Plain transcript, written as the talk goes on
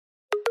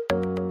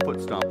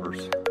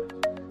Stompers.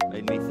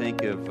 Made me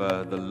think of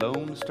the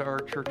Lone Star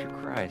Church of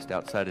Christ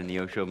outside of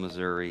Neosho,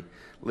 Missouri.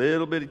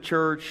 Little bitty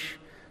church,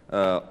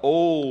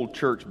 old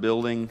church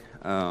building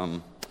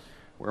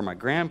where my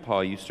grandpa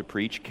used to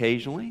preach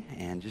occasionally,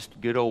 and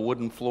just good old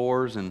wooden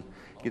floors, and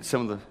get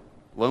some of the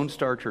Lone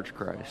Star Church of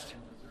Christ.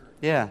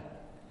 Yeah.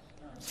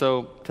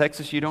 So,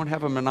 Texas, you don't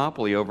have a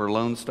monopoly over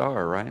Lone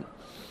Star, right?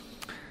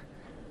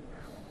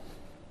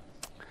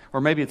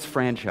 Or maybe it's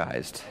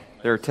franchised.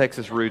 There are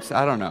Texas roots.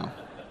 I don't know.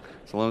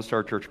 It's the Lone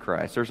Star Church of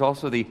Christ. There's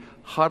also the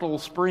Huddle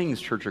Springs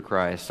Church of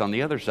Christ on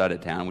the other side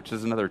of town, which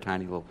is another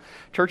tiny little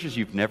churches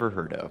you've never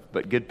heard of,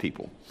 but good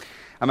people.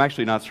 I'm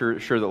actually not sure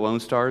that Lone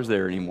Star is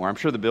there anymore. I'm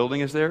sure the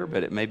building is there,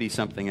 but it may be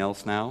something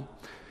else now.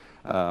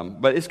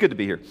 But it's good to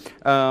be here.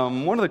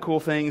 One of the cool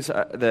things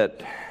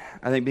that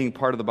I think being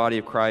part of the body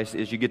of Christ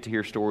is you get to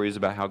hear stories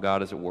about how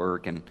God is at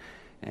work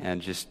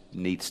and just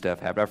neat stuff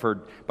happen. I've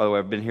heard, by the way,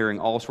 I've been hearing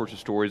all sorts of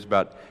stories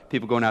about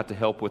people going out to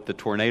help with the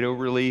tornado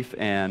relief,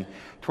 and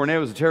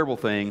tornado is a terrible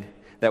thing.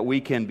 That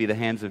we can be the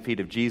hands and feet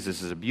of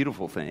Jesus is a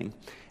beautiful thing,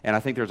 and I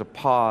think there's a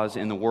pause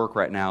in the work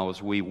right now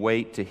as we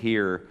wait to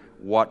hear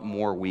what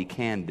more we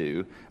can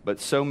do. But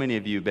so many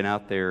of you have been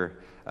out there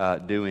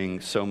doing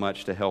so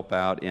much to help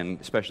out,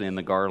 especially in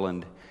the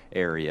Garland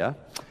area.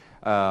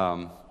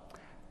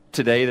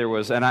 Today there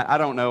was, and I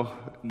don't know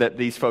that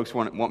these folks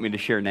want me to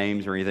share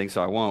names or anything,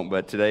 so I won't,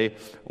 but today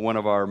one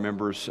of our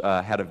members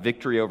had a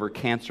victory over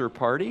cancer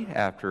party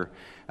after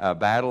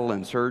battle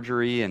and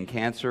surgery and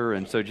cancer,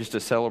 and so just a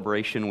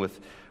celebration with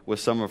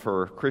some of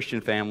her Christian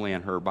family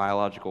and her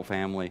biological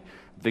family,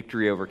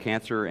 victory over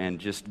cancer, and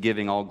just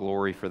giving all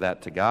glory for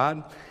that to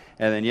God.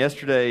 And then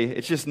yesterday,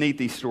 it's just neat,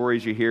 these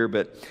stories you hear,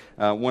 but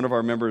one of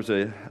our members,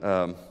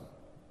 a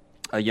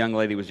young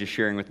lady was just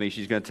sharing with me,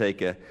 she's going to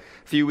take a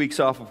few weeks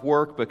off of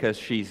work because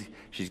she's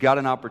got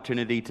an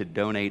opportunity to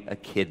donate a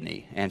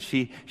kidney. And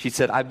she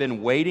said, I've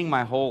been waiting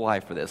my whole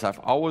life for this. I've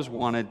always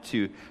wanted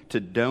to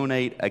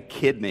donate a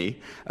kidney.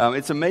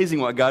 It's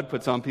amazing what God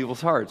puts on people's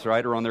hearts,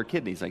 right? Or on their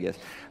kidneys, I guess.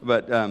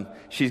 But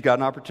she's got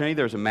an opportunity.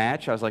 There's a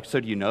match. I was like, so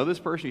do you know this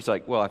person? She's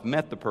like, well, I've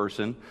met the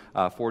person,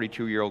 a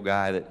 42-year-old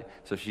guy.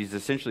 So she's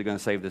essentially going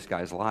to save this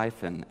guy's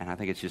life. And I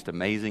think it's just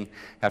amazing.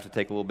 Have to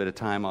take a little bit of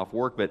time off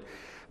work.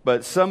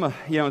 But some,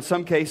 in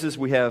some cases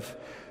we have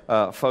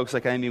folks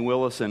like Amy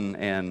Willis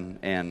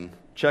and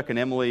Chuck and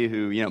Emily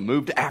who,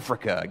 moved to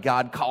Africa.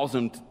 God calls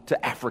them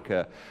to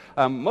Africa.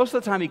 Most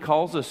of the time he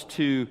calls us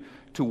to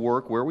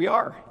work where we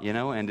are,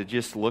 and to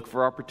just look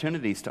for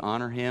opportunities to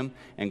honor him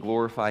and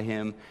glorify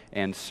him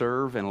and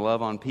serve and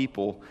love on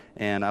people.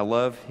 And I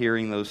love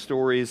hearing those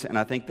stories, and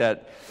I think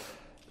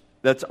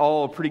that's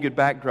all a pretty good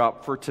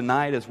backdrop for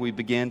tonight as we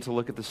begin to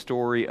look at the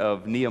story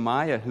of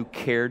Nehemiah, who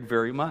cared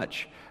very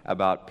much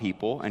about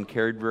people and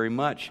cared very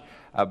much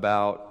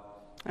about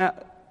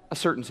a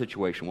certain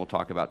situation we'll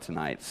talk about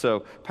tonight.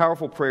 So,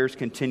 Powerful Prayers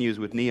continues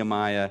with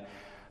Nehemiah.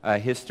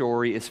 His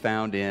story is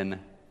found in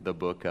the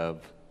book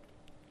of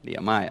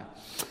Nehemiah.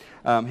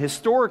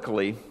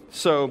 Historically,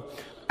 so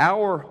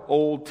our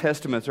Old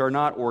Testaments are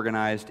not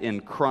organized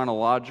in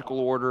chronological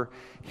order.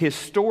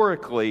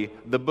 Historically,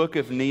 the book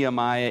of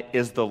Nehemiah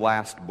is the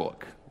last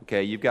book.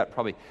 Okay, you've got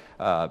probably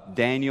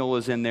Daniel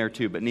is in there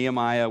too, but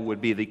Nehemiah would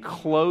be the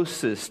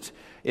closest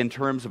in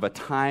terms of a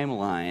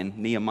timeline,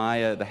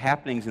 Nehemiah, the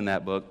happenings in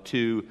that book,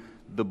 to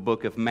the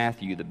book of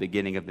Matthew, the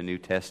beginning of the New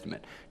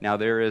Testament. Now,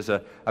 there is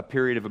a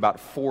period of about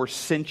 4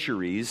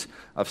 centuries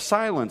of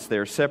silence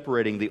there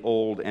separating the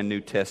Old and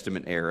New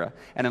Testament era.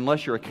 And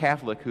unless you're a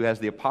Catholic who has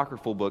the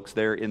apocryphal books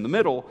there in the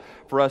middle,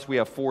 for us we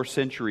have 4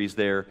 centuries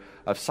there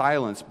of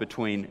silence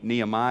between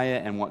Nehemiah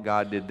and what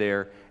God did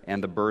there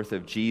and the birth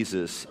of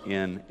Jesus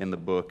in the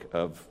book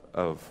of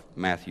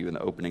Matthew and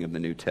the opening of the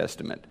New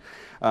Testament.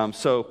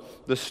 So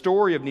the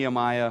story of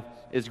Nehemiah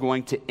is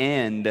going to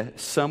end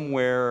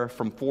somewhere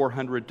from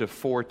 400 to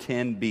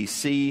 410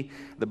 BC.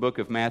 The book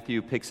of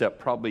Matthew picks up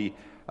probably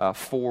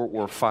 4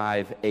 or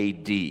 5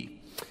 AD.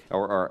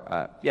 4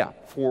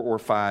 or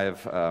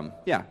 5,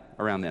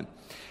 around then.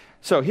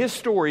 So his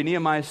story,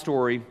 Nehemiah's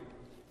story,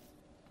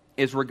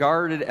 is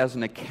regarded as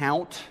an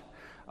account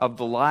of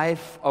the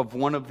life of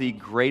one of the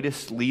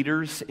greatest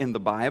leaders in the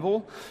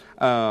Bible,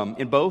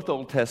 in both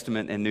Old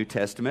Testament and New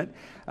Testament.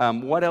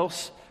 What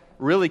else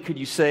really could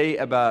you say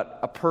about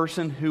a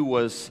person who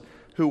was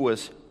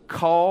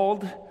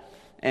called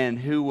and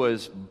who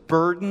was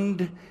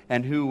burdened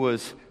and who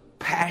was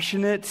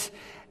passionate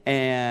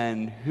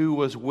and who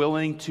was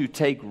willing to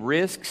take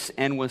risks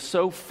and was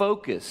so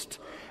focused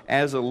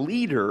as a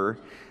leader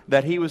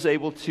that he was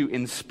able to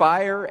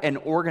inspire and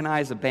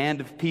organize a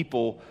band of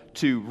people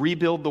to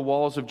rebuild the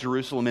walls of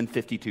Jerusalem in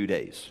 52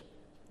 days.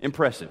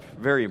 Impressive,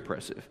 very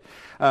impressive.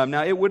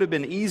 Now, it would have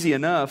been easy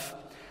enough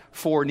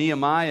for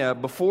Nehemiah,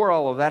 before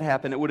all of that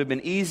happened, it would have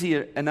been easy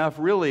enough,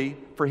 really,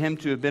 for him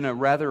to have been a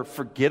rather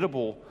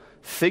forgettable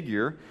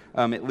figure,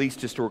 at least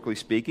historically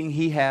speaking.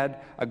 He had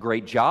a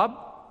great job.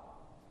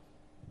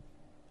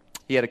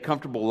 He had a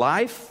comfortable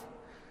life.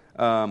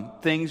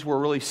 things were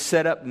really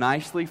set up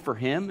nicely for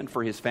him and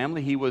for his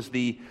family. He was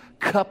the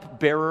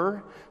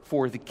cupbearer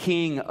for the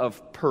king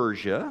of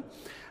Persia.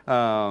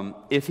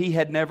 If he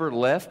had never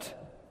left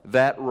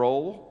that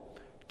role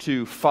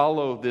to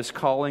follow this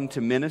calling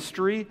to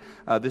ministry,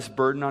 this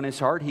burden on his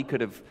heart, he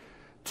could have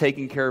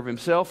taken care of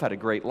himself, had a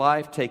great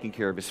life, taken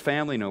care of his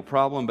family, no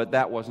problem, but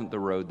that wasn't the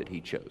road that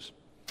he chose.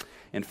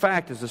 In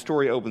fact, as the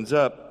story opens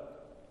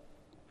up,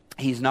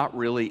 he's not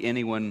really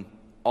anyone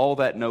all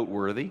that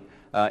noteworthy.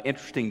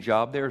 Interesting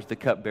job there as the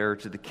cupbearer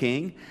to the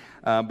king,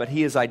 but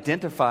he is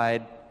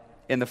identified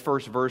in the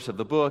first verse of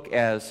the book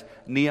as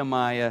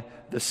Nehemiah,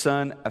 the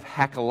son of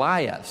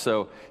Hakaliah.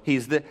 So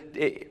his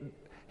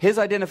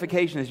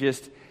identification is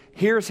just,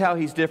 here's how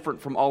he's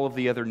different from all of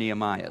the other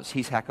Nehemiahs.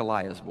 He's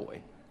Hakaliah's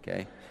boy,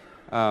 okay?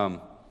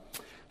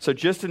 So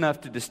just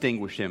enough to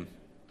distinguish him.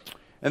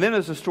 And then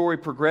as the story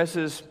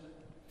progresses,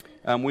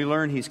 we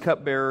learn he's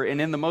cupbearer, and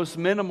in the most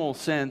minimal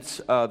sense,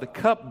 the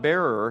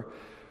cupbearer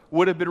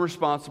would have been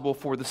responsible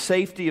for the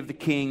safety of the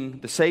king,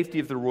 the safety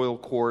of the royal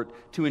court,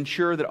 to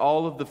ensure that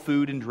all of the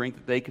food and drink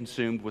that they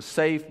consumed was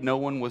safe. No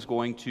one was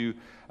going to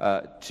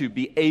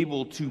be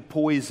able to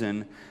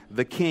poison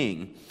the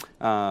king.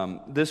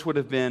 This would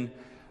have been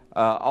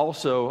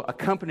also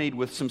accompanied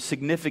with some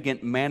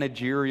significant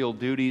managerial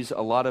duties.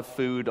 A lot of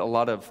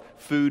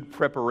food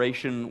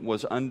preparation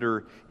was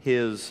under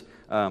his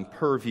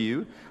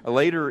purview.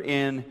 Later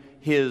in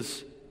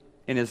his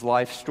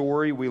life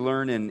story, we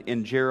learn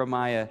in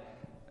Nehemiah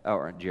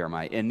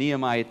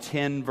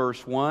 10,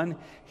 verse 1,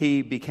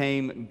 he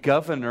became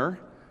governor.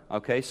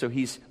 Okay, so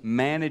he's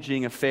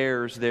managing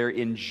affairs there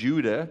in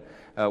Judah,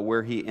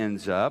 where he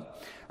ends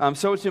up.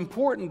 So it's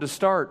important to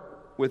start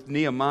with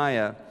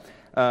Nehemiah,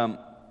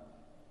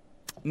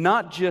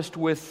 not just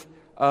with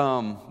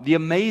the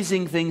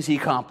amazing things he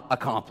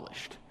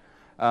accomplished,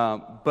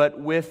 but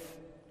with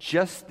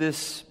just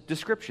this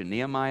description,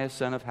 Nehemiah,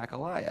 son of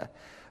Hakaliah,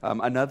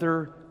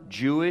 another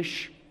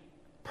Jewish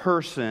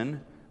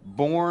person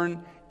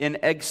born in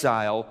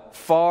exile,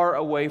 far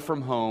away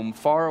from home,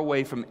 far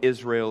away from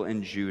Israel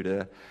and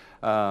Judah.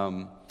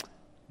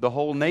 The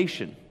whole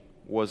nation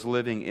was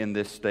living in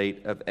this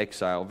state of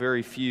exile.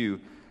 Very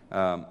few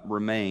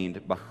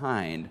remained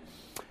behind.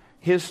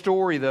 His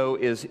story, though,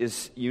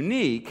 is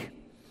unique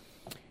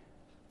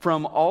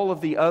from all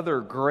of the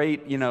other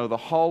great, the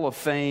Hall of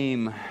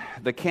Fame,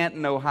 the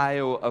Canton,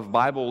 Ohio of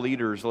Bible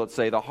leaders, let's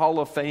say, the Hall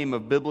of Fame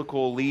of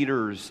biblical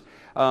leaders.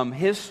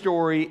 His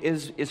story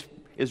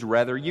is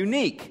rather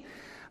unique.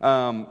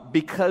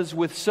 Because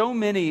with so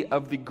many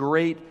of the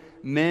great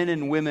men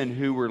and women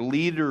who were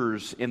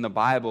leaders in the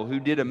Bible, who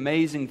did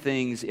amazing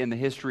things in the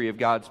history of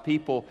God's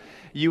people,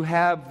 you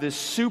have this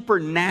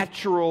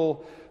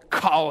supernatural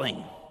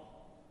calling,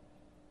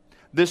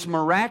 this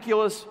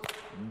miraculous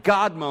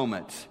God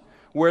moment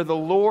where the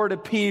Lord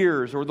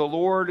appears or the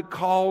Lord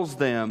calls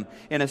them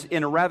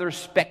in a rather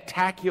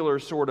spectacular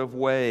sort of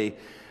way.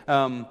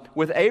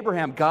 With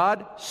Abraham,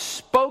 God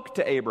spoke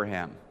to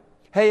Abraham.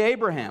 Hey,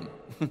 Abraham.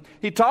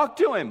 He talked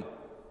to him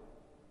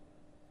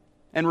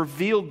and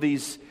revealed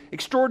these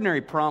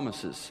extraordinary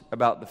promises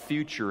about the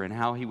future and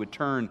how he would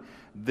turn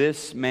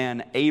this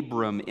man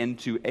Abram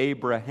into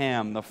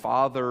Abraham, the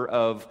father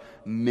of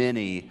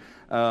many.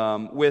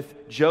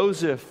 With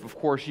Joseph, of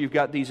course, you've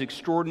got these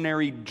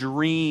extraordinary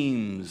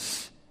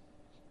dreams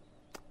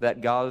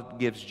that God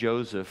gives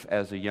Joseph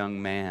as a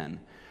young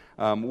man.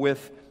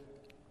 With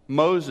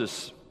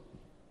Moses,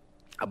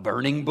 a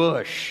burning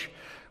bush.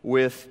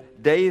 With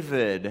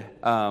David,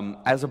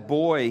 as a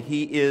boy,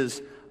 he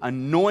is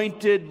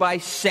anointed by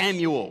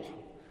Samuel,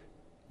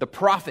 the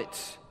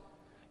prophet.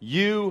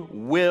 You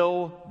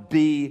will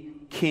be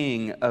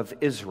king of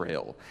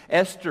Israel.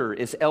 Esther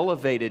is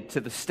elevated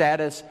to the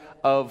status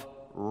of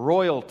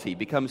royalty,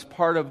 becomes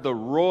part of the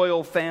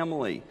royal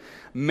family.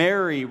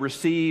 Mary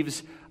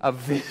receives a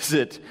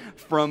visit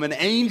from an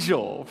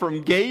angel,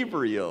 from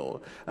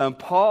Gabriel.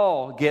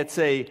 Paul gets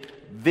a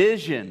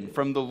vision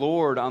from the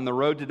Lord on the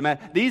road to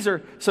Damascus.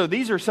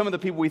 These are some of the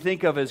people we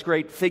think of as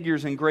great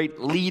figures and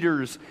great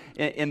leaders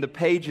in the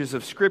pages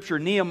of Scripture.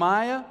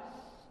 Nehemiah,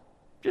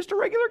 just a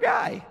regular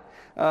guy.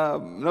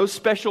 No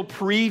special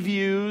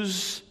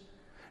previews,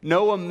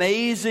 no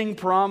amazing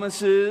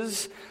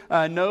promises,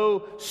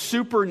 no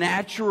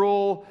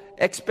supernatural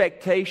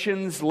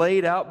expectations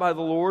laid out by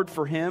the Lord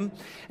for him.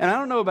 And I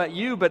don't know about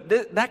you, but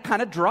that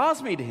kind of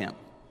draws me to him.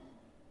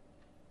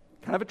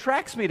 Kind of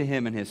attracts me to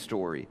him and his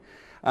story.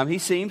 He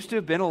seems to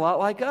have been a lot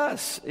like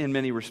us in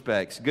many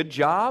respects. Good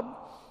job,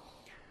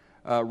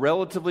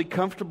 relatively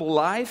comfortable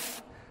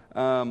life,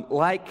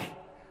 like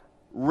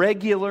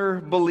regular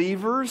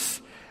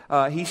believers.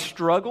 He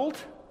struggled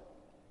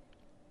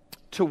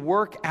to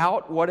work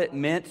out what it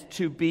meant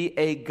to be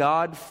a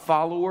God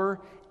follower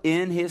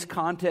in his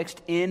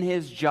context, in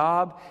his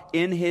job,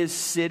 in his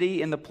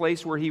city, in the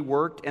place where he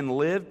worked and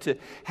lived. To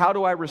how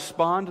do I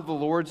respond to the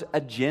Lord's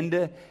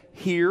agenda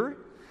here?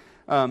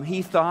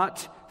 He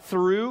thought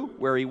through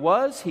where he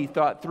was. He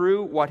thought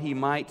through what he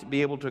might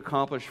be able to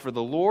accomplish for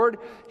the Lord.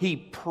 He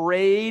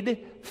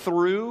prayed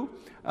through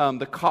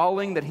the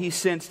calling that he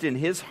sensed in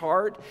his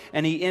heart,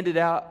 and he ended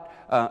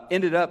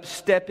up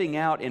stepping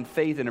out in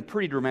faith in a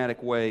pretty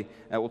dramatic way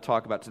that we'll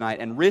talk about tonight,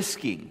 and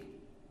risking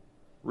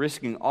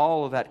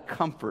all of that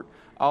comfort,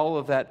 all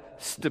of that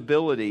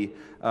stability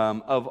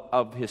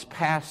of his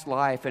past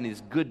life and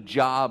his good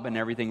job and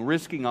everything,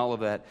 risking all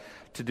of that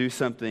to do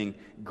something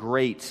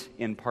great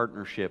in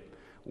partnership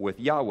with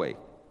Yahweh.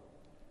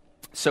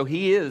 So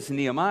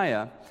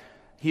Nehemiah,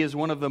 he is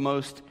one of the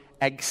most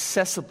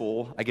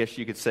accessible, I guess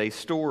you could say,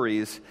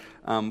 stories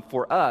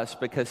for us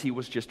because he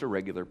was just a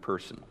regular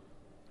person.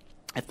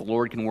 If the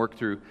Lord can work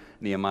through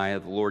Nehemiah,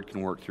 the Lord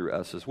can work through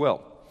us as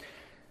well.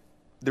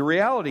 The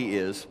reality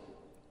is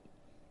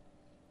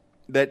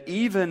that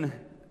even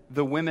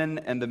the women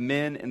and the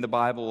men in the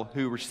Bible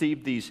who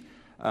received these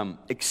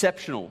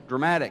exceptional,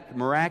 dramatic,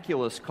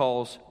 miraculous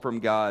calls from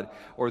God,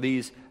 or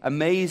these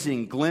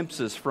amazing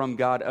glimpses from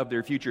God of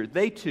their future,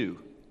 they too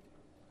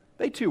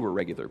were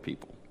regular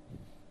people,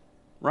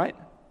 right?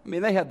 I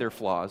mean, they had their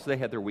flaws, they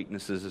had their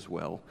weaknesses as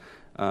well.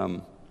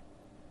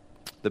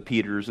 The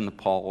Peters and the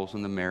Pauls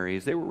and the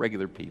Marys, they were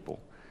regular people.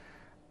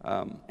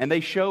 And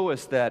they show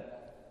us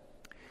that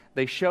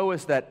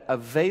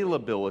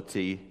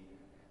availability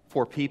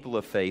for people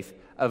of faith,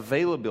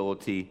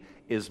 availability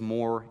is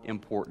more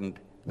important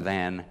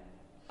than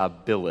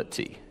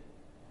ability.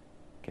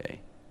 Okay?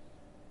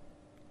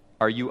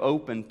 Are you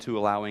open to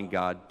allowing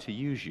God to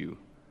use you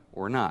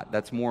or not?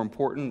 That's more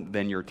important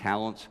than your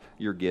talents,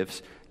 your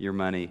gifts, your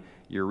money,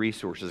 your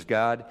resources.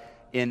 God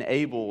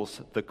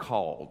enables the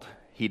called.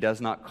 He does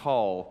not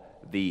call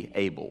the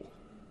able.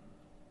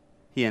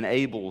 He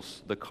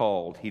enables the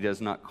called. He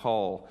does not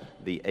call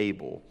the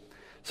able.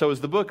 So as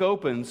the book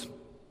opens,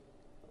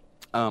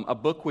 a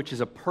book which is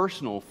a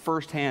personal,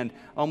 firsthand,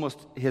 almost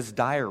his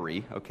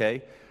diary,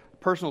 okay?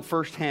 Personal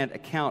firsthand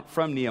account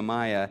from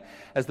Nehemiah.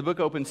 As the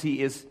book opens,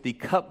 he is the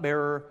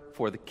cupbearer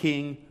for the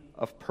king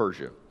of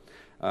Persia.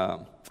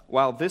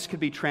 While this could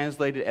be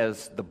translated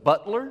as the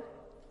butler,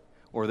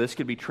 or this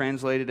could be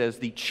translated as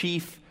the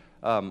chief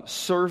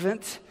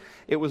servant,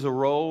 it was a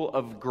role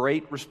of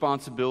great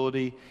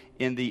responsibility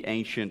in the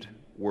ancient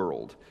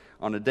world.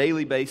 On a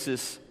daily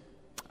basis,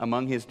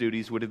 among his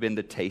duties would have been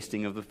the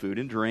tasting of the food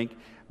and drink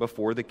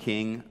before the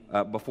king,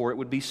 before it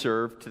would be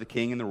served to the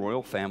king and the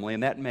royal family.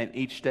 And that meant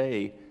each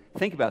day,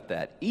 think about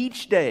that,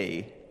 each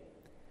day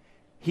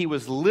he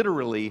was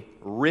literally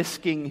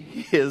risking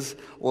his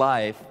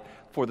life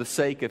for the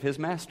sake of his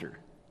master.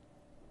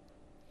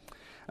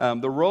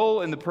 The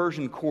role in the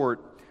Persian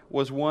court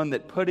was one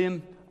that put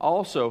him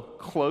also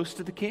close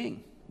to the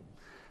king,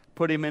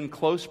 put him in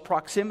close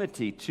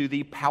proximity to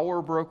the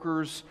power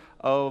brokers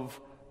of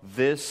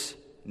this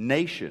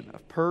nation,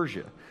 of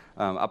Persia,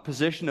 a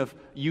position of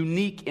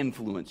unique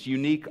influence,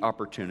 unique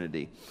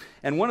opportunity.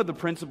 And one of the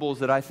principles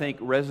that I think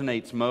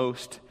resonates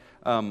most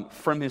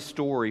from his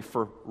story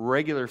for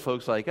regular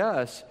folks like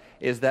us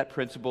is that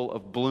principle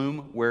of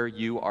bloom where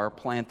you are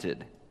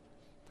planted.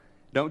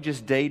 Don't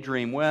just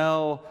daydream,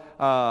 well,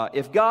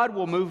 if God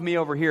will move me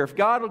over here, if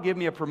God will give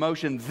me a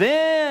promotion,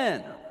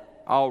 then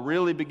I'll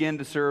really begin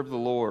to serve the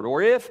Lord.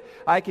 Or if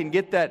I can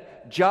get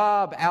that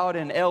job out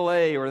in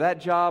LA or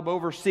that job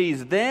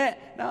overseas, then,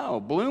 no,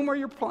 bloom where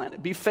you're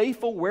planted. Be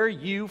faithful where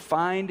you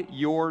find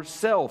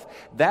yourself.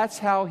 That's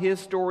how his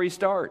story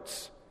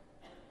starts.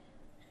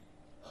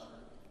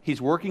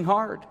 He's working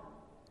hard.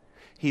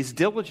 He's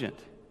diligent.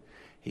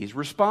 He's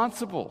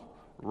responsible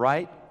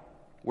right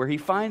where he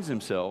finds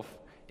himself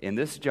in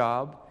this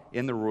job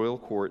in the royal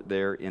court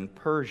there in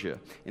Persia.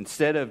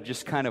 Instead of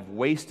just kind of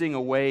wasting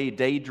away,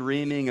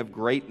 daydreaming of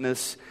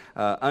greatness,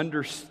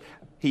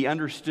 he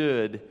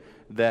understood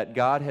that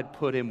God had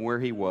put him where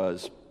he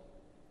was,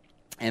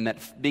 and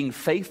that being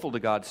faithful to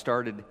God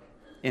started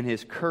in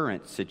his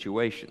current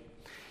situation.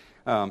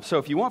 So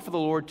if you want for the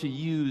Lord to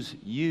use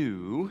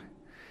you,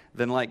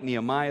 then like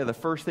Nehemiah, the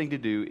first thing to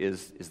do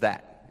is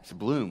that. It's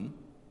bloom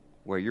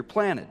where you're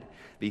planted.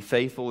 Be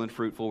faithful and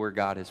fruitful where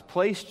God has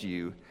placed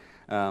you.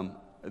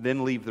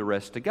 Then leave the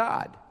rest to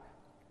God.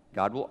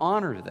 God will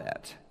honor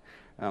that.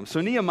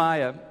 So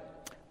Nehemiah,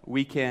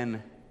 we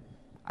can,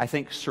 I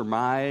think,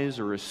 surmise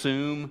or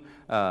assume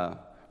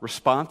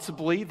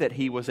responsibly that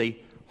he was a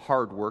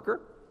hard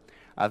worker.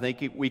 I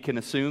think we can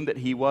assume that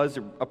he was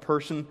a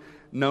person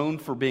known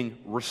for being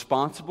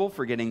responsible,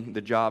 for getting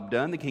the job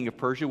done. The king of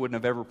Persia wouldn't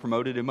have ever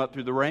promoted him up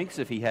through the ranks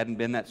if he hadn't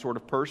been that sort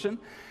of person.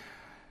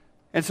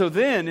 And so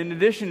then, in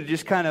addition to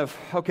just kind of,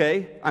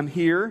 okay, I'm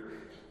here,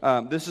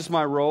 this is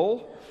my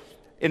role.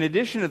 In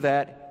addition to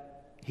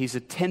that, he's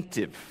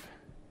attentive.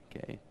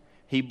 Okay?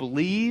 He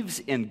believes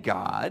in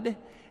God,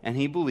 and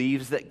he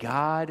believes that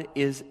God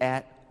is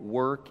at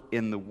work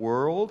in the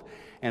world.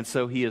 And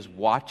so he is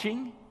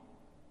watching,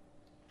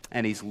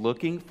 and he's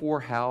looking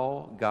for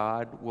how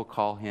God will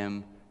call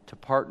him to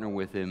partner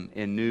with him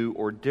in new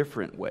or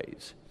different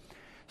ways.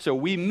 So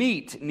we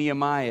meet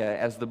Nehemiah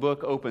as the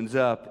book opens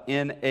up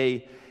in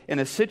a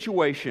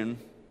situation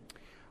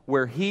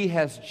where he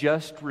has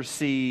just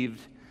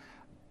received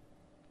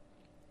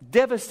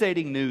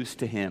devastating news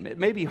to him. It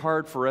may be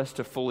hard for us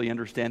to fully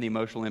understand the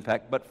emotional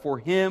impact, but for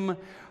him,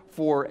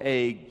 for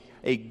a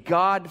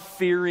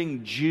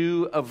God-fearing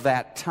Jew of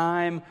that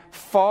time,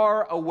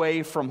 far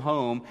away from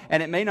home,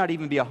 and it may not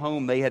even be a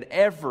home they had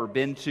ever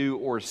been to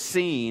or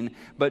seen,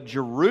 but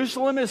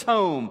Jerusalem is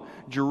home.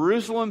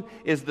 Jerusalem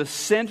is the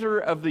center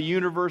of the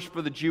universe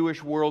for the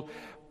Jewish world.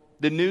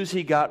 The news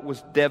he got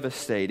was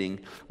devastating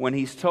when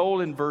he's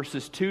told in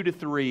verses 2 to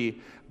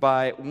 3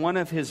 by one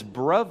of his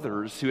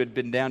brothers who had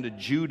been down to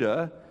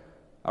Judah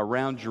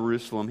around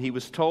Jerusalem. He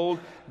was told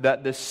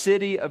that the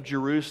city of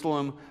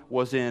Jerusalem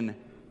was in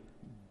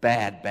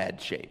bad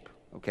shape,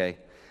 okay?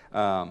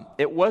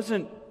 It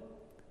wasn't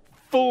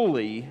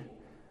fully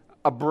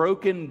a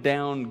broken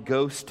down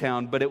ghost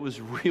town, but it was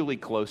really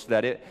close to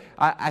that.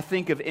 I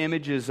think of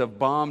images of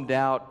bombed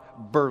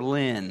out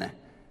Berlin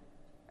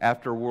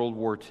after World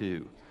War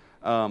II.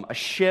 A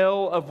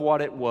shell of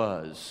what it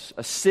was,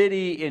 a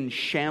city in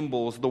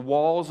shambles. The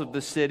walls of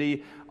the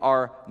city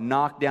are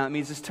knocked down. It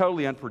means it's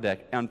totally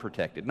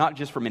unprotected, not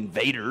just from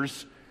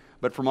invaders,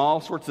 but from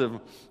all sorts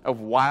of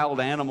wild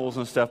animals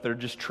and stuff that are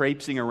just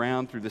traipsing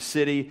around through the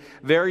city.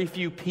 Very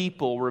few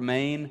people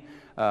remain,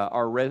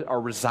 are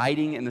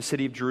residing in the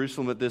city of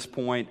Jerusalem at this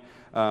point.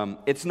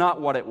 It's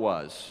not what it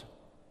was.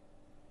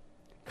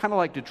 Kind of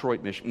like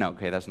Detroit, Michigan. No,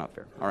 okay, that's not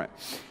fair. All right.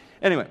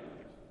 Anyway.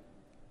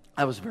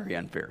 That was very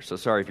unfair, so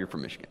sorry if you're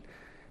from Michigan.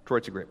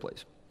 Detroit's a great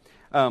place.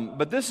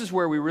 But this is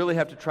where we really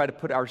have to try to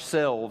put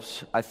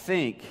ourselves, I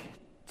think,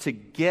 to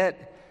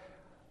get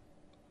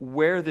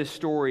where this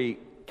story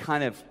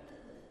kind of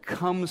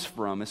comes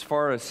from as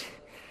far as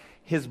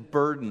his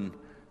burden,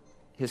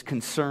 his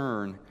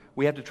concern.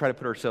 We have to try to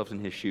put ourselves in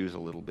his shoes a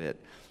little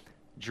bit.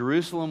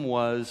 Jerusalem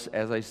was,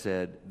 as I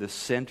said, the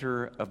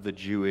center of the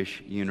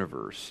Jewish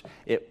universe.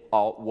 It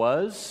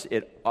always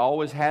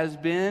has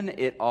been,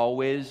 it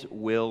always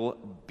will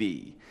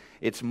be.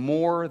 It's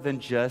more than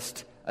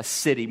just a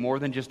city, more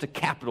than just a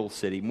capital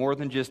city, more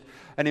than just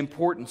an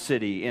important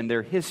city in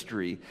their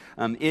history.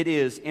 It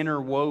is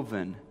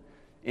interwoven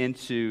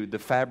into the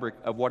fabric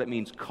of what it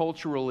means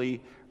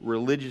culturally,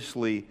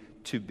 religiously,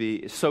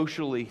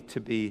 socially to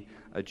be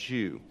a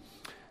Jew.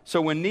 So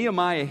when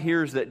Nehemiah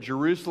hears that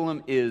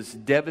Jerusalem is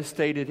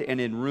devastated and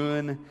in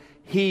ruin,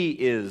 he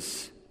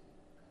is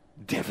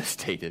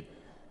devastated.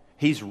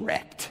 He's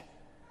wrecked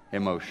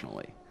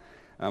emotionally.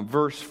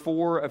 Verse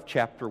 4 of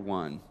chapter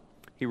 1,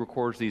 he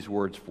records these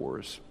words for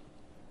us.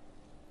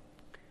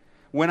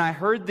 When I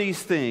heard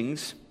these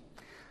things,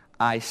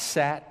 I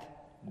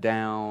sat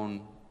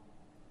down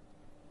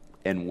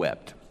and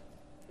wept.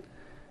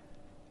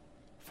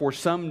 For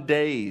some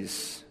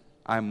days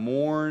I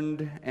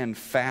mourned and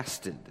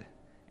fasted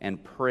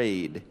and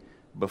prayed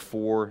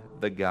before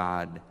the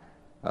God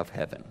of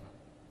heaven.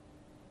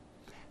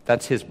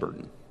 That's his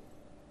burden.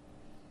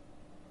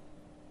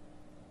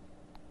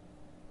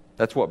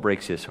 That's what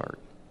breaks his heart.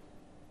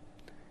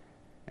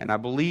 And I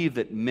believe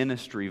that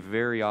ministry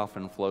very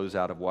often flows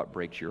out of what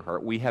breaks your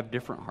heart. We have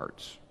different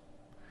hearts.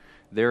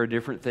 There are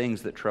different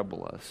things that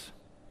trouble us.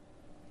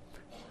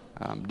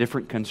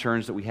 Different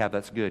concerns that we have.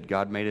 That's good.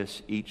 God made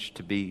us each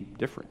to be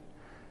different.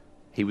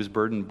 He was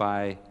burdened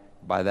by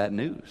that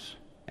news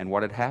and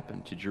what had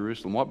happened to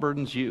Jerusalem. What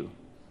burdens you?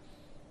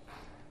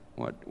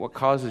 What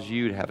causes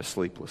you to have a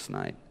sleepless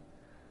night?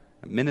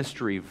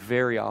 Ministry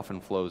very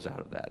often flows out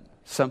of that.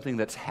 Something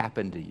that's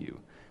happened to you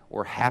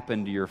or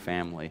happened to your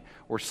family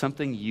or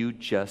something you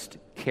just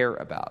care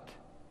about.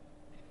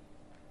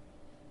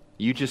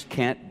 You just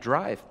can't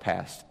drive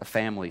past a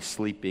family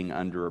sleeping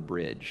under a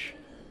bridge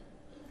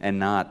and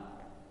not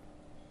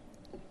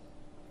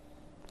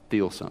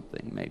feel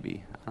something,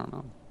 maybe. I don't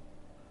know.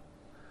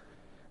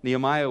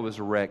 Nehemiah was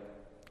wrecked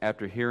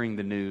after hearing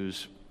the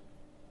news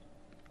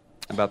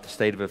about the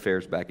state of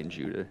affairs back in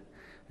Judah.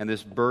 And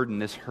this burden,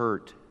 this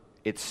hurt,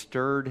 it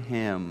stirred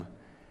him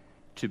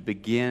to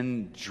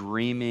begin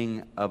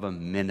dreaming of a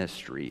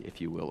ministry, if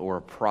you will, or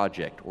a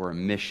project or a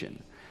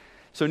mission.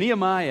 So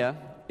Nehemiah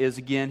is,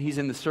 again, he's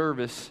in the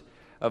service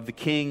of the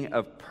king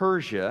of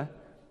Persia.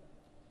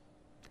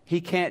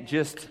 He can't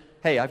just,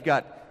 hey, I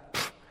got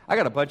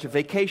a bunch of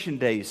vacation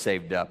days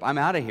saved up. I'm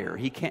out of here.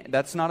 He can't.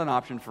 That's not an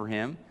option for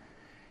him.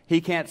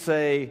 He can't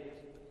say,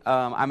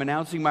 I'm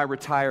announcing my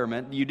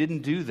retirement. You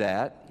didn't do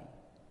that.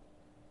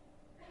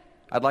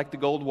 I'd like the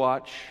gold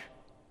watch,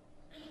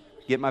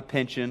 get my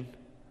pension,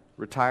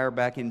 retire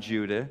back in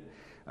Judah.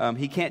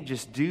 He can't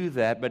just do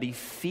that, but he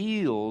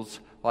feels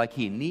like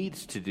he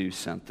needs to do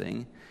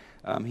something.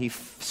 He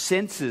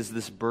senses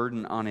this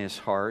burden on his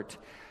heart,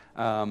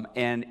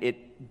 and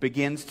it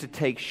begins to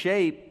take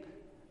shape.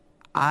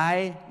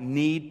 I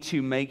need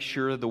to make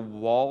sure the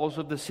walls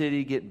of the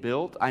city get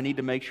built. I need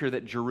to make sure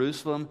that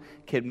Jerusalem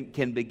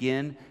can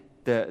begin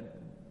the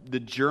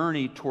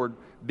journey toward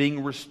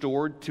being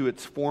restored to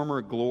its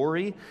former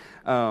glory.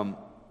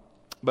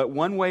 But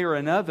one way or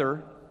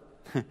another,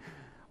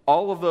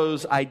 all of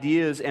those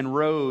ideas and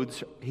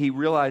roads, he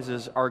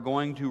realizes, are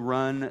going to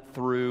run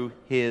through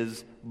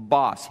his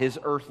boss, his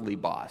earthly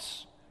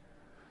boss.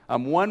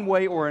 One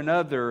way or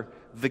another,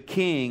 the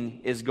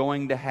king is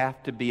going to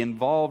have to be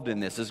involved in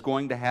this, is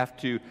going to have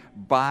to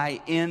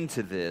buy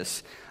into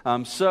this.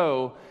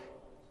 So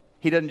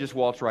he doesn't just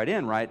waltz right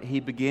in, right? He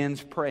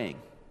begins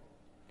praying.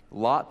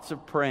 Lots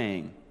of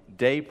praying.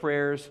 Day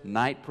prayers,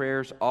 night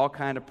prayers, all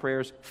kind of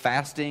prayers,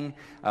 fasting,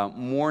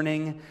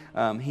 mourning.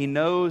 He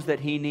knows that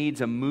he needs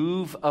a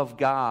move of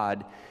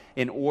God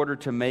in order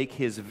to make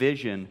his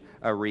vision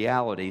a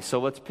reality. So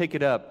let's pick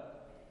it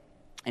up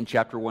in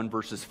chapter 1,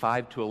 verses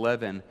 5 to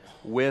 11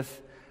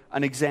 with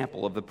an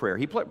example of the prayer.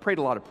 He prayed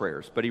a lot of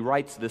prayers, but he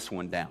writes this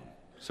one down.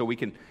 So we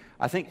can,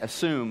 I think,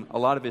 assume a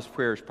lot of his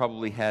prayers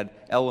probably had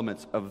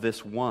elements of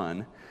this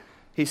one.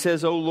 He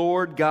says, O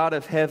Lord, God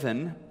of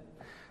heaven,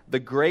 the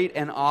great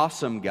and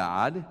awesome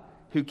God,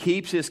 who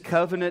keeps his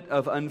covenant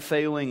of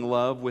unfailing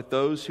love with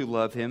those who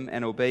love him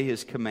and obey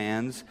his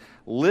commands,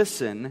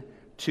 listen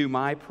to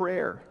my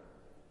prayer.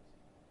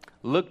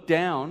 Look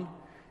down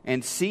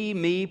and see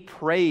me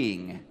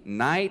praying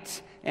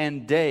night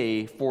and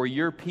day for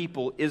your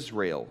people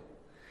Israel.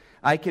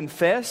 I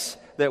confess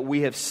that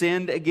we have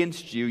sinned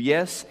against you.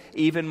 Yes,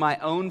 even my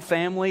own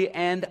family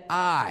and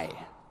I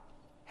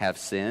have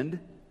sinned.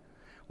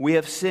 We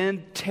have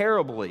sinned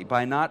terribly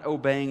by not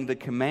obeying the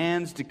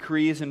commands,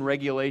 decrees, and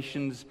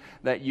regulations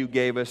that you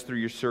gave us through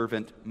your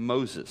servant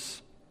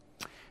Moses.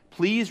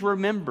 Please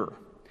remember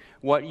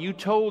what you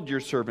told your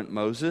servant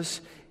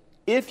Moses.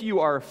 If you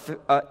are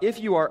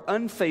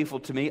unfaithful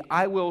to me,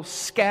 I will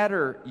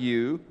scatter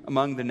you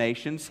among the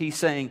nations. He's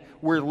saying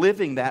we're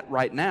living that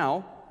right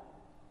now.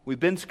 We've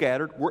been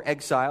scattered. We're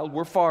exiled.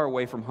 We're far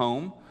away from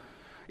home.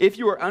 If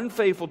you are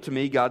unfaithful to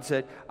me, God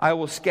said, I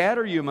will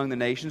scatter you among the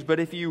nations. But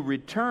if you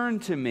return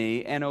to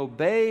me and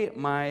obey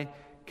my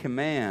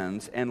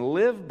commands and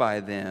live by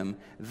them,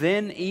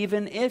 then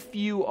even if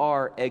you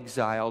are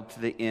exiled to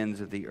the ends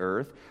of the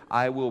earth,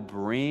 I will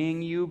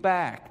bring you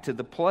back to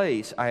the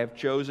place I have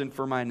chosen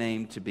for my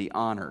name to be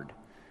honored.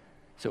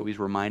 So he's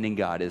reminding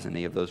God, isn't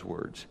he, of those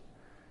words.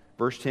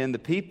 Verse 10, the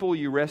people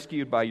you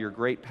rescued by your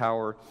great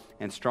power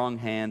and strong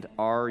hand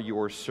are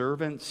your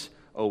servants.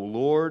 O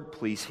Lord,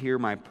 please hear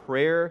my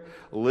prayer.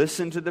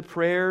 Listen to the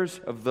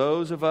prayers of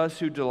those of us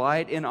who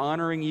delight in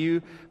honoring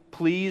you.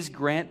 Please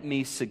grant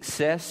me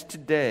success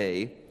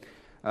today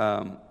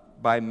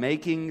by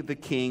making the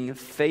king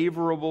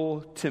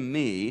favorable to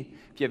me.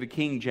 If you have a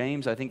King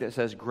James, I think that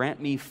says,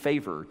 grant me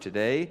favor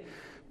today.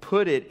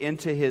 Put it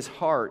into his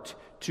heart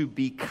to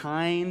be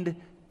kind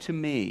to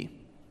me.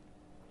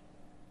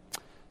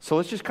 So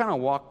let's just kind of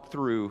walk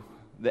through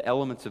the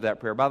elements of that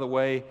prayer. By the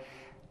way,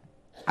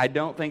 I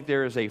don't think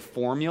there is a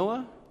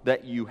formula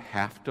that you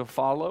have to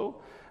follow.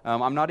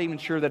 I'm not even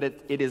sure that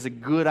it is a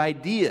good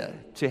idea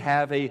to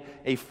have a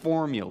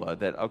formula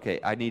that, okay,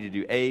 I need to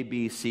do A,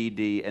 B, C,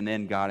 D, and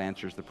then God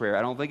answers the prayer.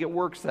 I don't think it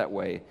works that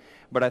way.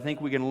 But I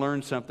think we can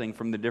learn something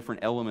from the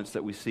different elements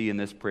that we see in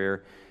this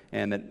prayer,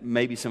 and that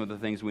maybe some of the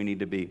things we need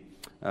to be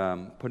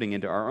putting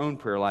into our own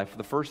prayer life.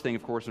 The first thing,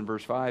 of course, in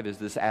verse 5 is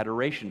this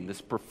adoration,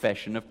 this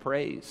profession of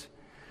praise.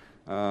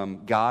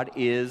 God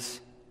is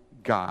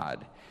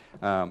God.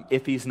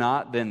 If he's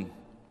not, then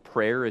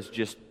prayer is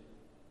just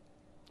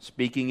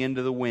speaking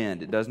into the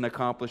wind. It doesn't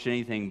accomplish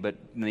anything, but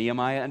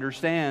Nehemiah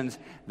understands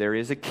there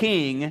is a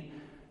king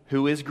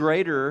who is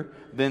greater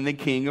than the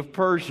king of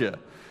Persia.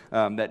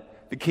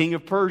 That the king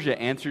of Persia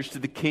answers to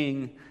the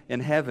king in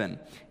heaven.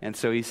 And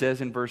so he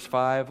says in verse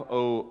 5,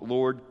 O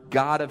Lord,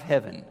 God of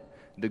heaven,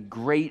 the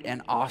great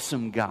and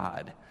awesome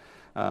God.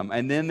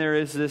 And then there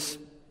is this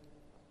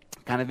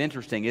kind of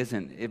interesting,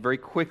 isn't it? Very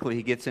quickly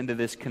he gets into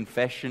this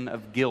confession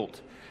of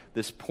guilt,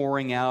 this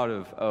pouring out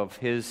of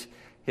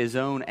his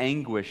own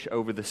anguish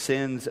over the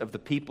sins of the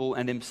people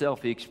and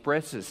himself. He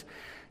expresses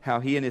how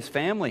he and his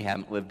family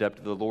haven't lived up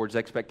to the Lord's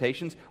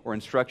expectations or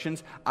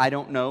instructions. I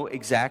don't know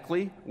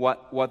exactly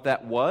what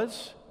that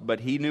was, but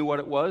he knew what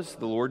it was.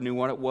 The Lord knew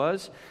what it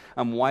was.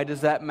 Why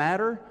does that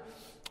matter?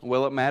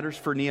 Well, it matters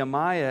for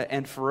Nehemiah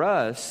and for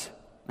us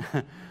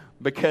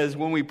because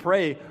when we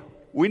pray,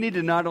 we need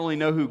to not only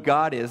know who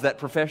God is, that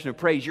profession of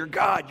praise. You're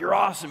God, you're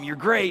awesome, you're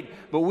great,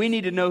 but we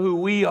need to know who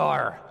we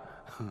are.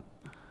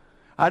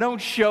 I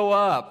don't show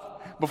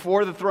up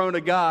before the throne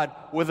of God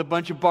with a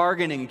bunch of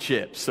bargaining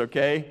chips,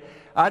 okay?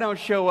 I don't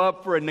show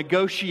up for a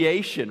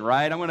negotiation,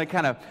 right? I'm going to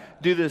kind of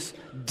do this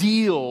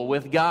deal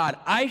with God.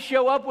 I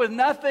show up with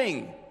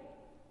nothing.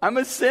 I'm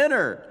a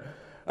sinner.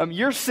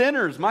 You're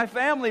sinners. My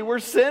family, we're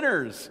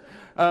sinners.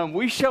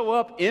 We show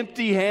up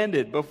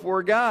empty-handed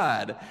before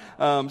God.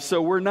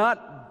 So we're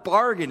not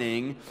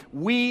bargaining.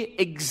 We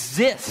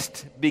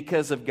exist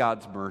because of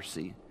God's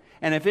mercy.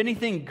 And if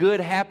anything good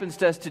happens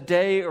to us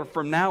today or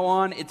from now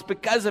on, it's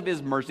because of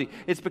his mercy.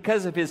 It's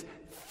because of his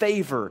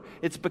favor.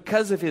 It's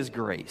because of his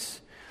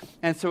grace.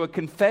 And so a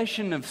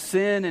confession of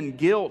sin and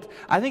guilt,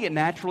 I think it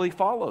naturally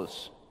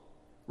follows.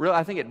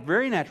 I think it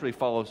very naturally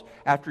follows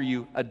after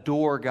you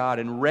adore God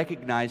and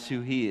recognize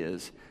who he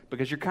is.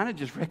 Because you're kind of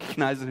just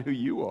recognizing who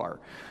you are.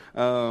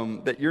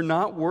 That you're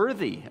not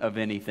worthy of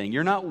anything.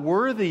 You're not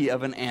worthy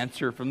of an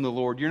answer from the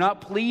Lord. You're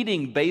not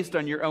pleading based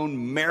on your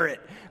own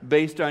merit,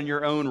 based on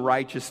your own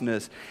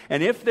righteousness.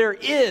 And if there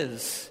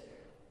is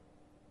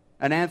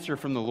an answer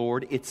from the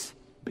Lord, it's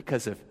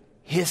because of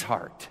His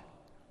heart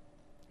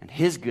and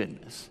His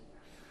goodness,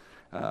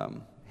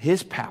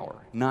 His power,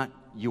 not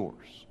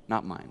yours,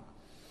 not mine.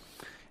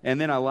 And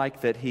then I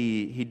like that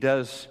he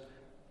does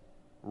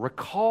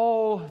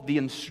recall the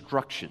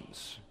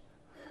instructions.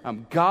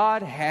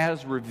 God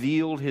has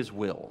revealed His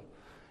will.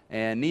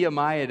 And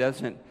Nehemiah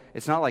doesn't,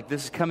 it's not like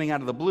this is coming out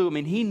of the blue. I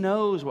mean, he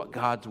knows what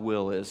God's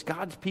will is.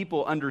 God's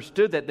people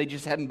understood that, they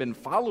just hadn't been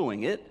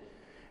following it.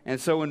 And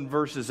so in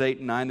verses 8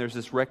 and 9, there's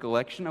this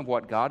recollection of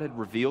what God had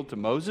revealed to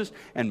Moses,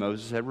 and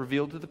Moses had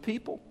revealed to the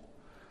people.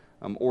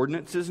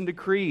 Ordinances and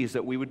decrees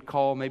that we would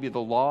call maybe the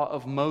law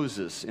of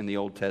Moses in the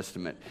Old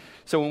Testament.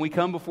 So when we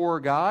come before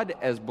God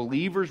as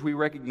believers, we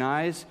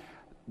recognize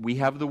we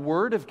have the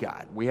Word of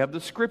God. We have the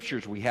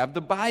Scriptures. We have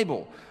the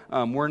Bible.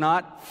 We're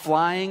not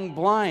flying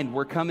blind.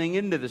 We're coming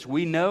into this.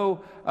 We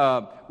know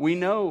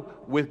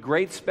with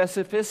great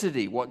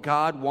specificity what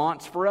God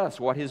wants for us,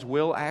 what His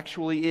will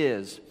actually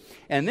is.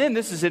 And then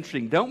this is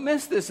interesting. Don't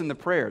miss this in the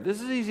prayer. This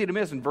is easy to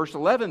miss. In verse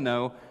 11,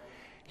 though,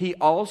 he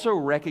also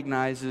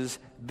recognizes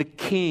the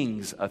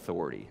king's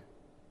authority.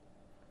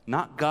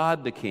 Not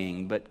God the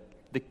king, but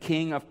the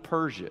king of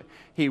Persia.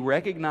 He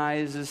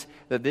recognizes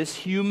that this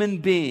human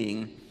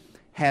being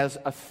has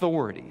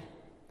authority,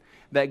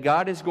 that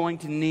God is going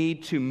to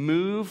need to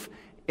move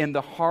in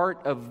the heart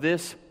of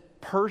this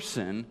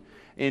person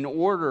in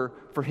order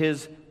for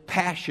His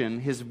passion,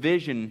 His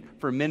vision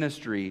for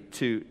ministry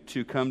to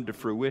come to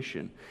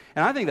fruition.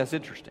 And I think that's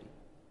interesting.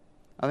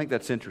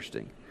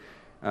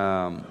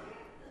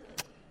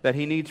 That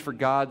He needs for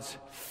God's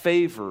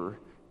favor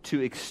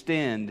to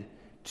extend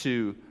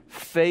to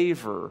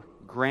favor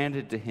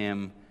granted to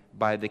Him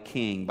by the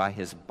king, by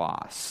his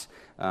boss.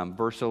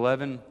 Verse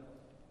 11,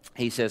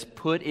 he says,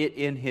 "Put it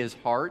in his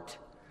heart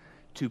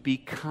to be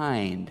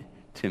kind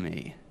to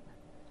me."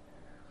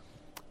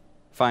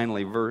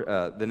 Finally,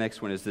 the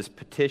next one is this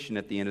petition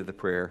at the end of the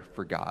prayer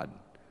for God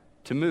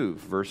to move.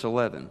 Verse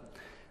 11.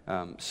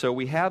 So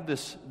we have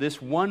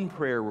this one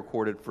prayer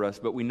recorded for us,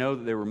 but we know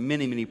that there were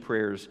many, many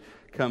prayers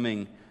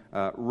coming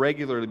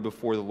regularly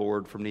before the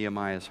Lord from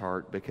Nehemiah's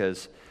heart,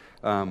 because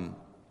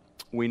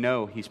we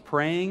know he's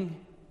praying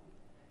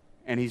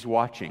and he's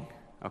watching.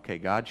 Okay,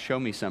 God, show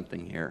me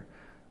something here.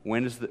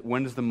 When is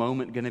the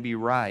moment going to be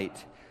right?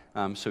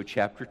 So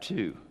chapter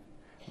 2,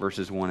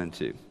 verses 1 and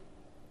 2.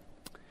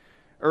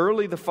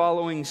 Early the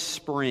following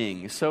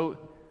spring. So,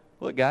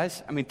 look,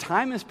 guys, I mean,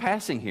 time is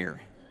passing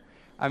here.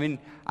 I mean,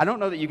 I don't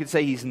know that you could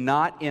say he's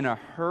not in a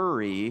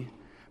hurry,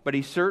 but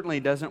he certainly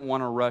doesn't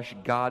want to rush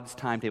God's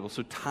timetable.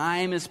 So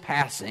time is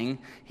passing.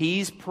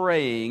 He's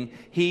praying.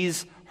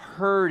 He's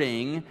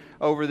hurting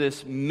over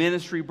this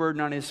ministry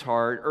burden on his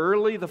heart.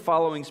 Early the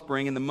following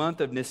spring, in the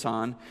month of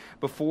Nisan,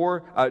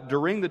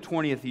 during the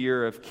 20th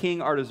year of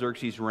King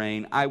Artaxerxes'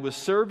 reign, I was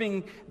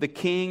serving the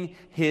king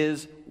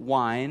his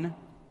wine.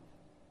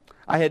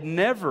 I had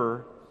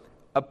never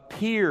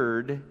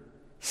appeared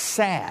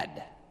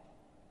sad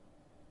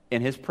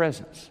in his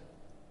presence.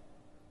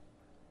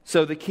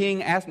 So the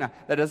king asked, now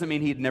that doesn't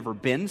mean he'd never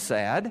been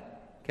sad,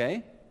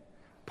 okay?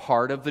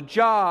 Part of the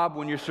job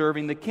when you're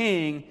serving the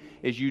king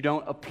is you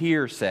don't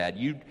appear sad.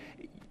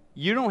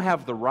 You don't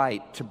have the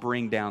right to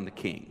bring down the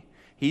king.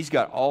 He's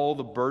got all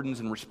the burdens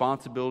and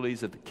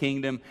responsibilities of the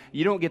kingdom.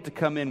 You don't get to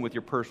come in with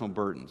your personal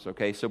burdens,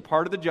 okay? So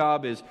part of the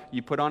job is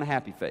you put on a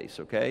happy face,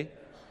 okay?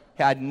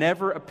 I'd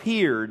never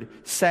appeared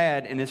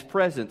sad in his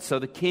presence. So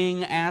the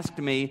king asked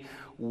me,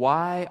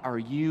 "Why are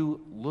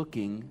you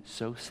looking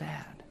so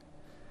sad?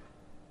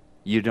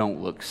 You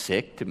don't look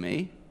sick to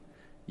me.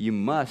 You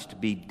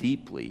must be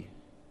deeply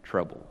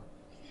troubled."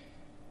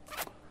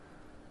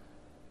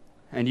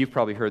 And you've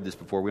probably heard this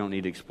before. We don't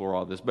need to explore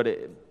all this. But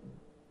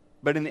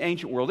in the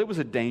ancient world, it was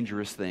a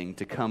dangerous thing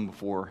to come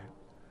before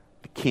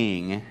the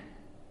king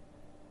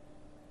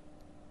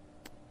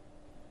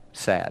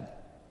sad.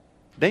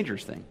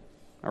 Dangerous thing.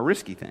 A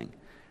risky thing.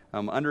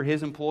 Under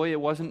his employ,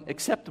 it wasn't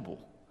acceptable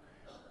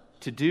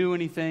to do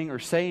anything or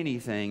say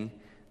anything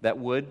that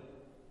would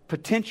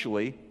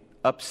potentially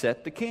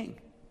upset the king.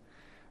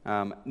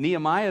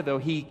 Nehemiah, though,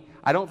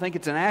 I don't think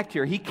it's an act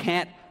here. He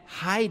can't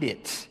hide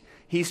it.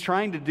 He's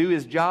trying to do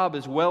his job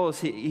as well as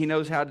he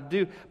knows how to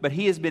do, but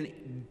he has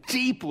been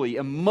deeply,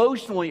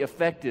 emotionally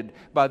affected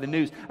by the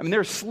news. I mean, there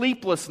are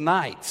sleepless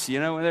nights,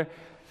 and they're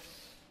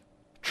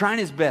trying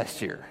his best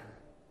here,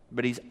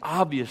 but he's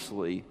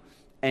obviously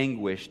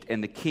anguished,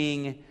 and the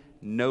king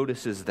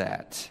notices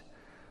that.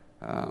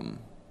 And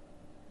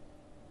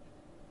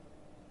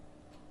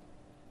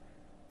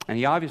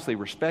he obviously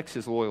respects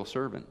his loyal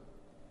servant,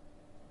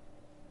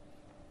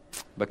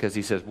 because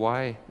he says,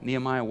 "Why,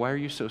 Nehemiah, why are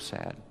you so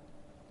sad?"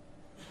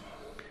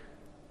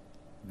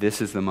 This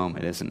is the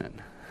moment, isn't it?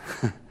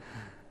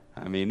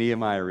 I mean,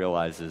 Nehemiah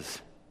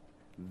realizes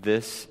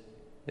this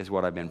is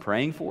what I've been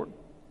praying for.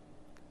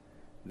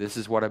 This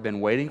is what I've been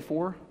waiting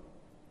for.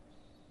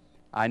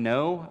 I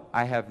know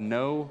I have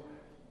no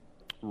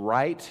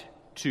right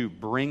to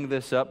bring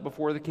this up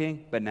before the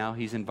king, but now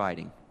he's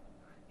inviting.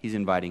 He's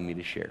inviting me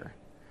to share.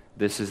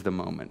 This is the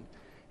moment.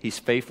 He's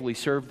faithfully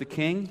served the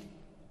king.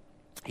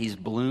 He's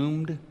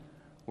bloomed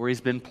where he's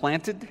been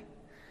planted.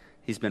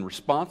 He's been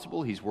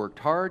responsible. He's worked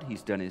hard.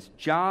 He's done his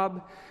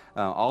job.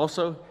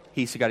 Also,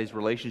 he's got his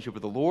relationship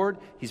with the Lord.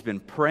 He's been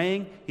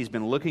praying. He's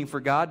been looking for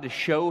God to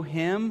show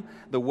him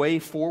the way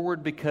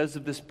forward because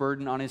of this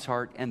burden on his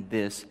heart, and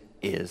this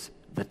is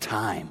the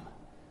time.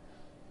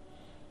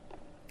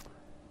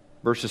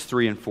 Verses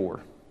 3 and 4.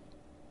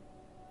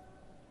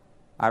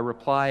 I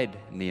replied,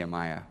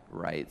 Nehemiah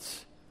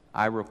writes,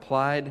 I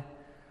replied,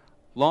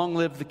 long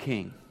live the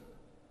king.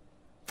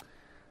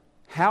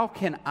 How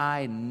can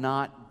I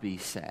not be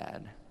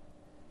sad?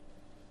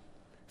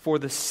 For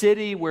the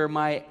city where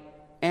my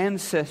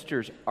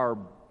ancestors are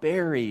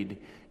buried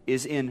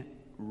is in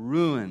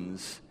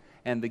ruins,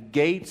 and the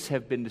gates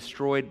have been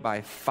destroyed by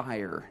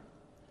fire.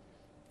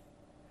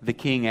 The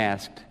king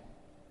asked,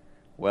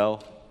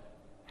 well,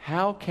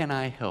 how can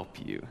I help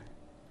you?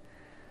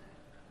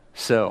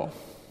 So,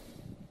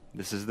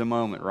 this is the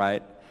moment,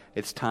 right?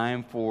 It's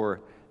time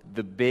for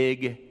the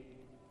big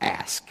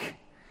ask.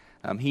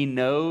 He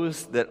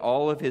knows that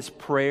all of his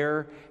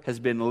prayer has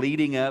been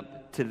leading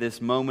up to this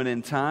moment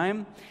in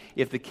time.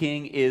 If the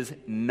king is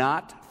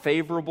not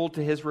favorable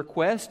to his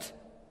request,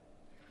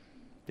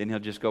 then he'll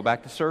just go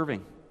back to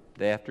serving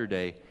day after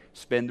day,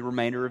 spend the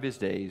remainder of his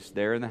days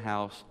there in the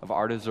house of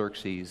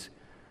Artaxerxes,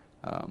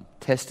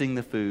 testing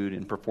the food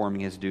and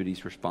performing his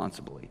duties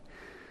responsibly.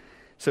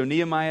 So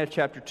Nehemiah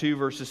chapter 2,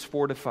 verses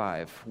 4 to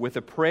 5. With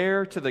a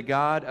prayer to the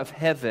God of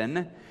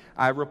heaven,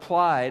 I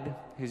replied,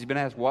 he's been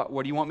asked, what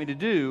do you want me to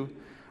do?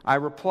 I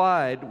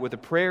replied with a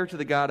prayer to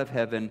the God of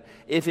heaven,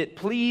 if it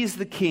please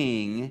the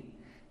king,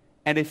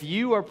 and if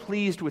you are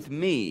pleased with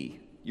me,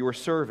 your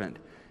servant,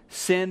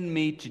 send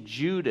me to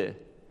Judah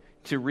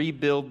to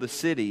rebuild the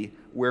city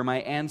where my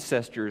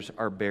ancestors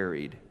are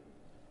buried.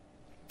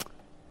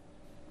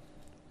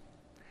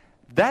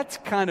 That's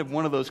kind of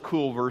one of those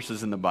cool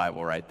verses in the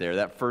Bible right there,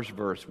 that first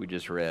verse we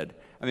just read.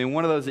 I mean,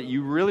 one of those that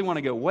you really want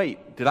to go,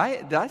 wait, did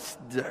I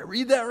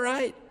read that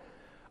right?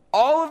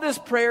 All of this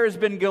prayer has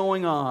been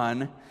going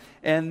on,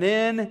 and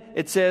then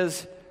it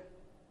says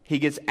he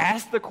gets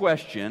asked the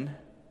question,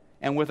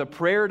 and with a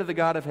prayer to the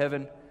God of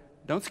heaven,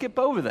 don't skip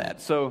over that.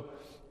 So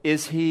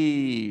is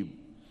he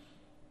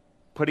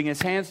putting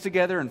his hands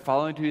together and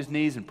falling to his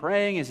knees and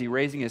praying? Is he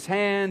raising his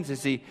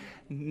hands?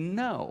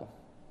 No.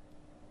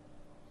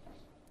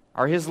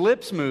 Are his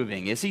lips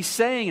moving? Is he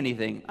saying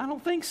anything? I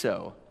don't think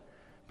so.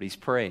 But he's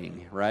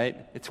praying,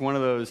 right? It's one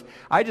of those,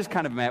 I just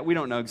kind of imagine, we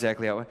don't know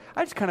exactly how,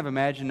 I just kind of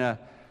imagine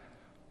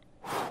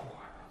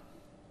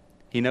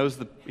he knows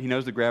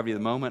the gravity of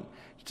the moment.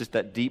 It's just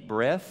that deep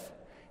breath,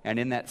 and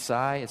in that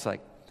sigh, it's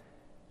like,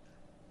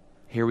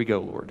 here we go,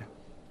 Lord.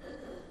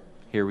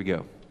 Here we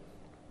go.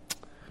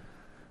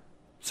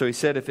 So he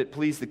said, if it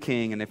please the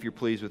king, and if you're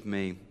pleased with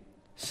me,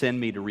 send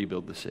me to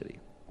rebuild the city.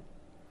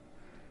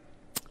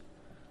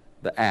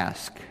 The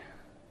ask,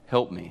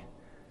 help me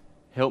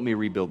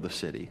rebuild the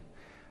city.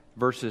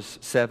 Verses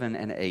 7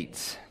 and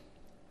 8.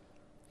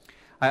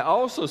 I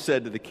also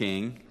said to the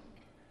king,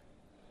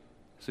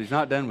 so he's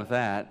not done with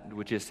that,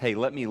 which is, hey,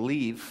 let me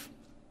leave,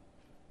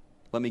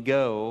 let me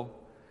go.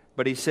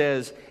 But he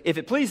says, if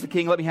it please the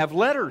king, let me have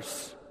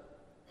letters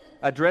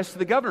addressed to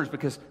the governors,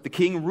 because the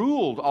king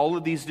ruled all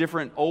of these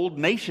different old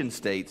nation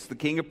states. The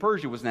king of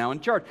Persia was now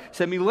in charge.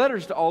 Send me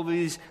letters to all of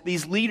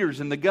these leaders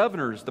and the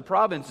governors, the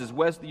provinces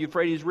west of the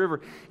Euphrates River,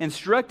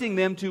 instructing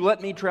them to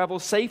let me travel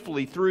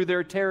safely through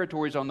their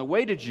territories on the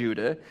way to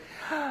Judah.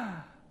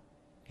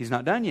 He's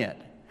not done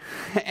yet.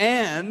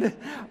 And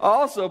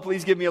also,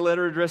 please give me a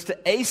letter addressed to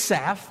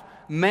Asaph,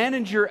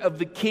 manager of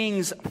the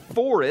king's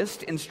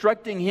forest,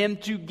 instructing him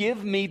to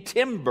give me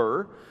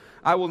timber.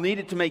 I will need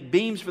it to make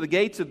beams for the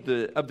gates of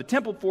the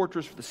temple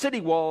fortress, for the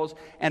city walls,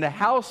 and a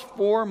house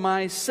for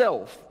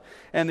myself.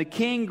 And the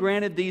king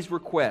granted these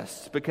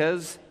requests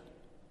because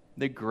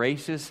the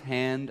gracious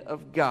hand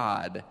of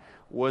God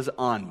was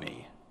on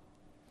me.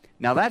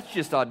 Now that's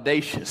just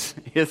audacious,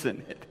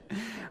 isn't it?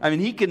 I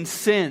mean, he can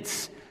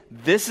sense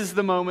this is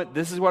the moment,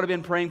 this is what I've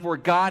been praying for.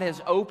 God has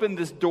opened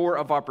this door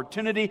of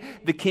opportunity.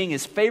 The king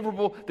is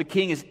favorable, the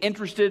king is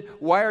interested.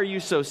 Why are you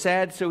so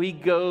sad? So he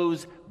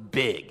goes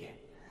big.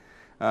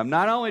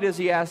 Not only does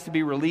he ask to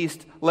be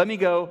released, let me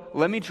go,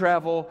 let me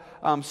travel,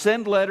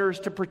 send letters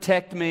to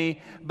protect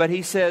me, but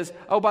he says,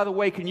 oh, by the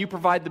way, can you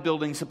provide the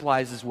building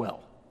supplies as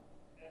well?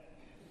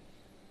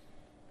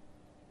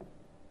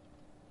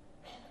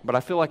 But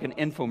I feel like an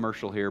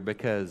infomercial here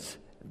because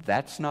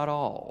that's not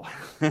all.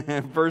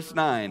 Verse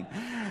 9.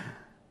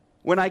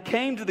 When I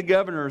came to the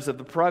governors of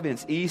the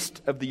province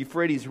east of the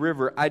Euphrates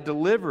River, I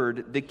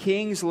delivered the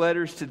king's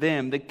letters to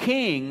them. The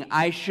king,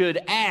 I should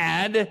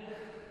add,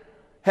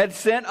 had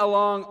sent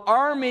along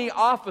army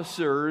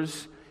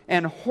officers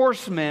and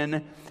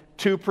horsemen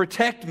to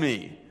protect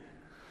me.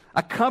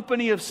 A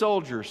company of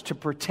soldiers to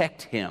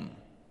protect him,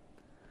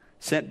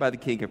 sent by the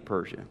king of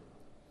Persia.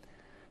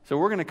 So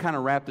we're going to kind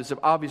of wrap this up.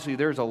 Obviously,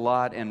 there's a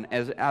lot, and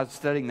as I was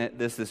studying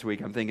this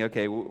week, I'm thinking,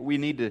 okay, we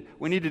need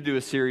to do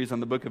a series on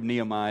the book of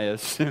Nehemiah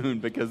soon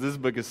because this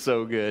book is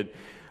so good.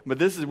 But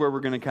this is where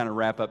we're going to kind of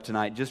wrap up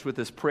tonight, just with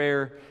this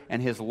prayer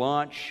and his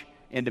launch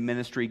into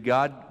ministry,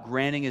 God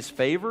granting his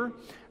favor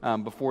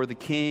before the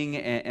king,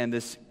 and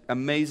this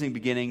amazing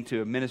beginning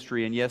to a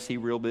ministry. And yes, he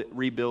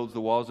rebuilds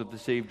the walls of the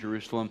city of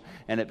Jerusalem,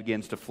 and it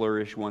begins to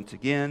flourish once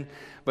again.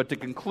 But to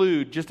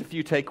conclude, just a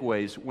few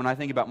takeaways. When I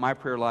think about my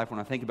prayer life, when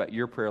I think about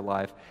your prayer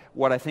life,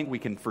 what I think we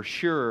can for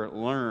sure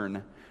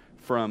learn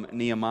from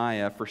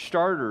Nehemiah. For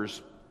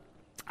starters,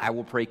 I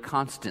will pray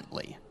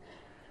constantly.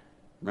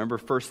 Remember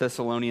 1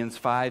 Thessalonians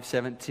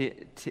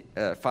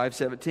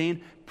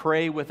 5:17?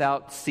 Pray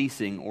without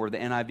ceasing, or the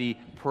NIV,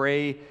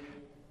 pray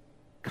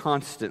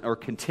constant or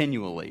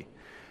continually.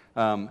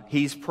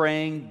 He's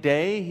praying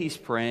day, he's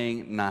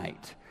praying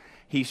night.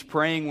 He's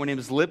praying when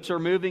his lips are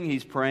moving,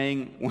 he's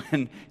praying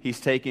when he's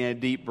taking a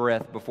deep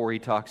breath before he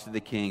talks to the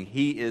king.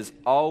 He is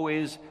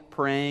always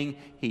praying.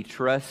 He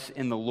trusts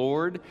in the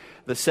Lord.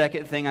 The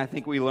second thing I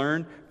think we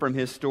learn from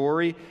his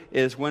story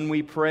is when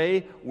we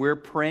pray, we're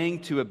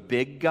praying to a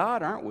big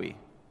God, aren't we?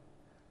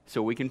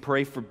 So we can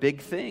pray for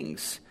big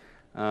things.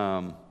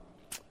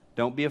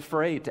 Don't be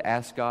afraid to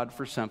ask God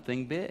for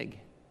something big.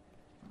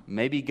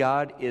 Maybe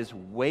God is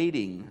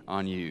waiting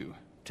on you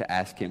to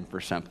ask him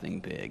for something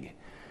big.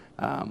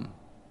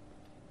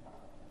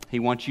 He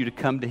wants you to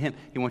come to him.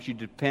 He wants you to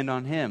depend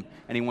on him.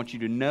 And he wants you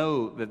to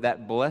know that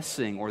that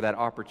blessing or that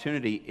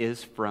opportunity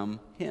is from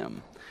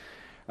him.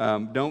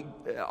 Don't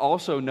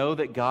also know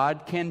that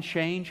God can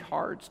change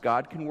hearts.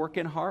 God can work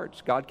in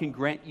hearts. God can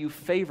grant you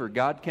favor.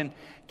 God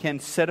can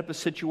set up a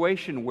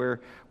situation where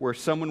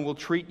someone will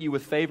treat you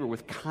with favor,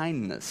 with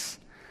kindness.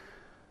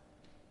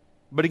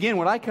 But again,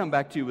 what I come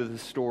back to with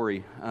this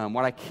story,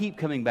 what I keep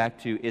coming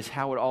back to is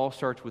how it all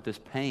starts with this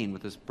pain,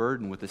 with this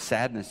burden, with the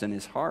sadness in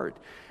his heart.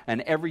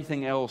 And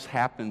everything else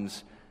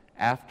happens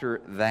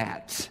after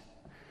that.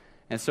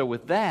 And so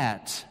with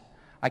that,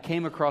 I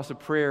came across a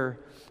prayer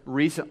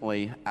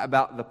recently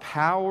about the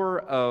power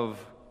of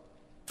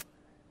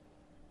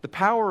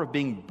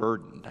being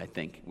burdened, I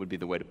think would be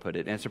the way to put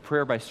it. And it's a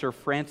prayer by Sir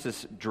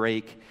Francis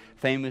Drake,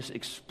 famous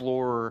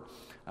explorer,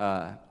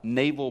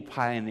 naval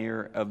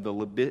pioneer of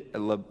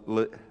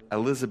the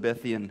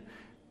Elizabethan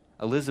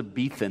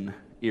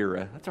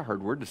era. That's a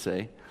hard word to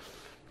say.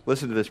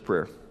 Listen to this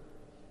prayer.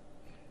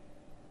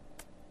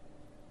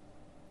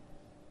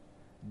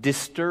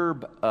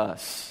 Disturb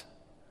us,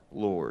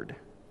 Lord,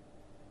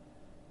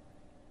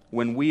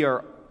 when we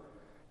are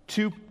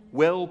too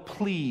well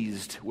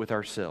pleased with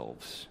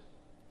ourselves,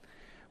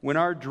 when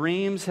our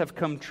dreams have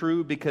come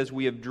true because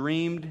we have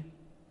dreamed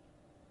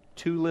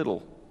too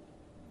little.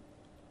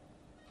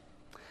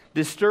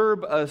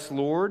 Disturb us,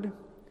 Lord,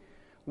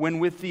 when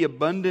with the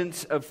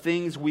abundance of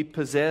things we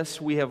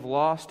possess, we have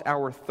lost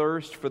our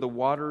thirst for the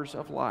waters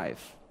of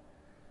life.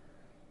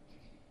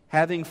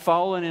 Having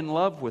fallen in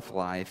love with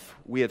life,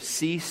 we have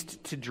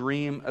ceased to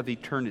dream of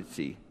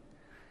eternity.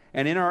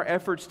 And in our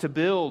efforts to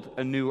build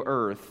a new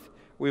earth,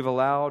 we've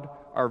allowed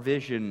our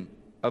vision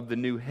of the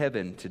new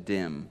heaven to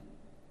dim.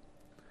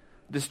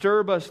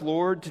 Disturb us,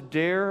 Lord, to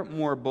dare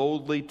more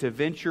boldly to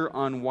venture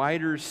on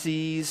wider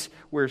seas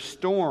where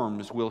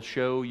storms will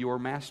show your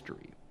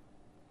mastery.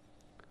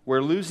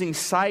 Where losing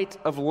sight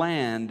of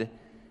land,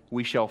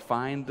 we shall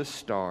find the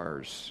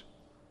stars.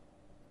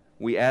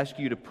 We ask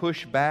you to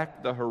push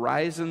back the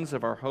horizons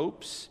of our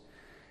hopes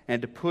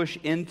and to push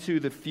into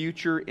the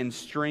future in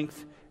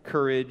strength,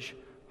 courage,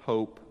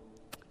 hope,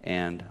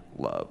 and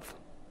love.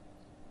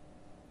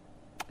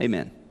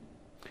 Amen.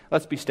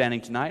 Let's be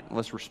standing tonight.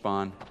 Let's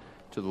respond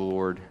to the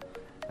Lord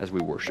as we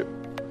worship.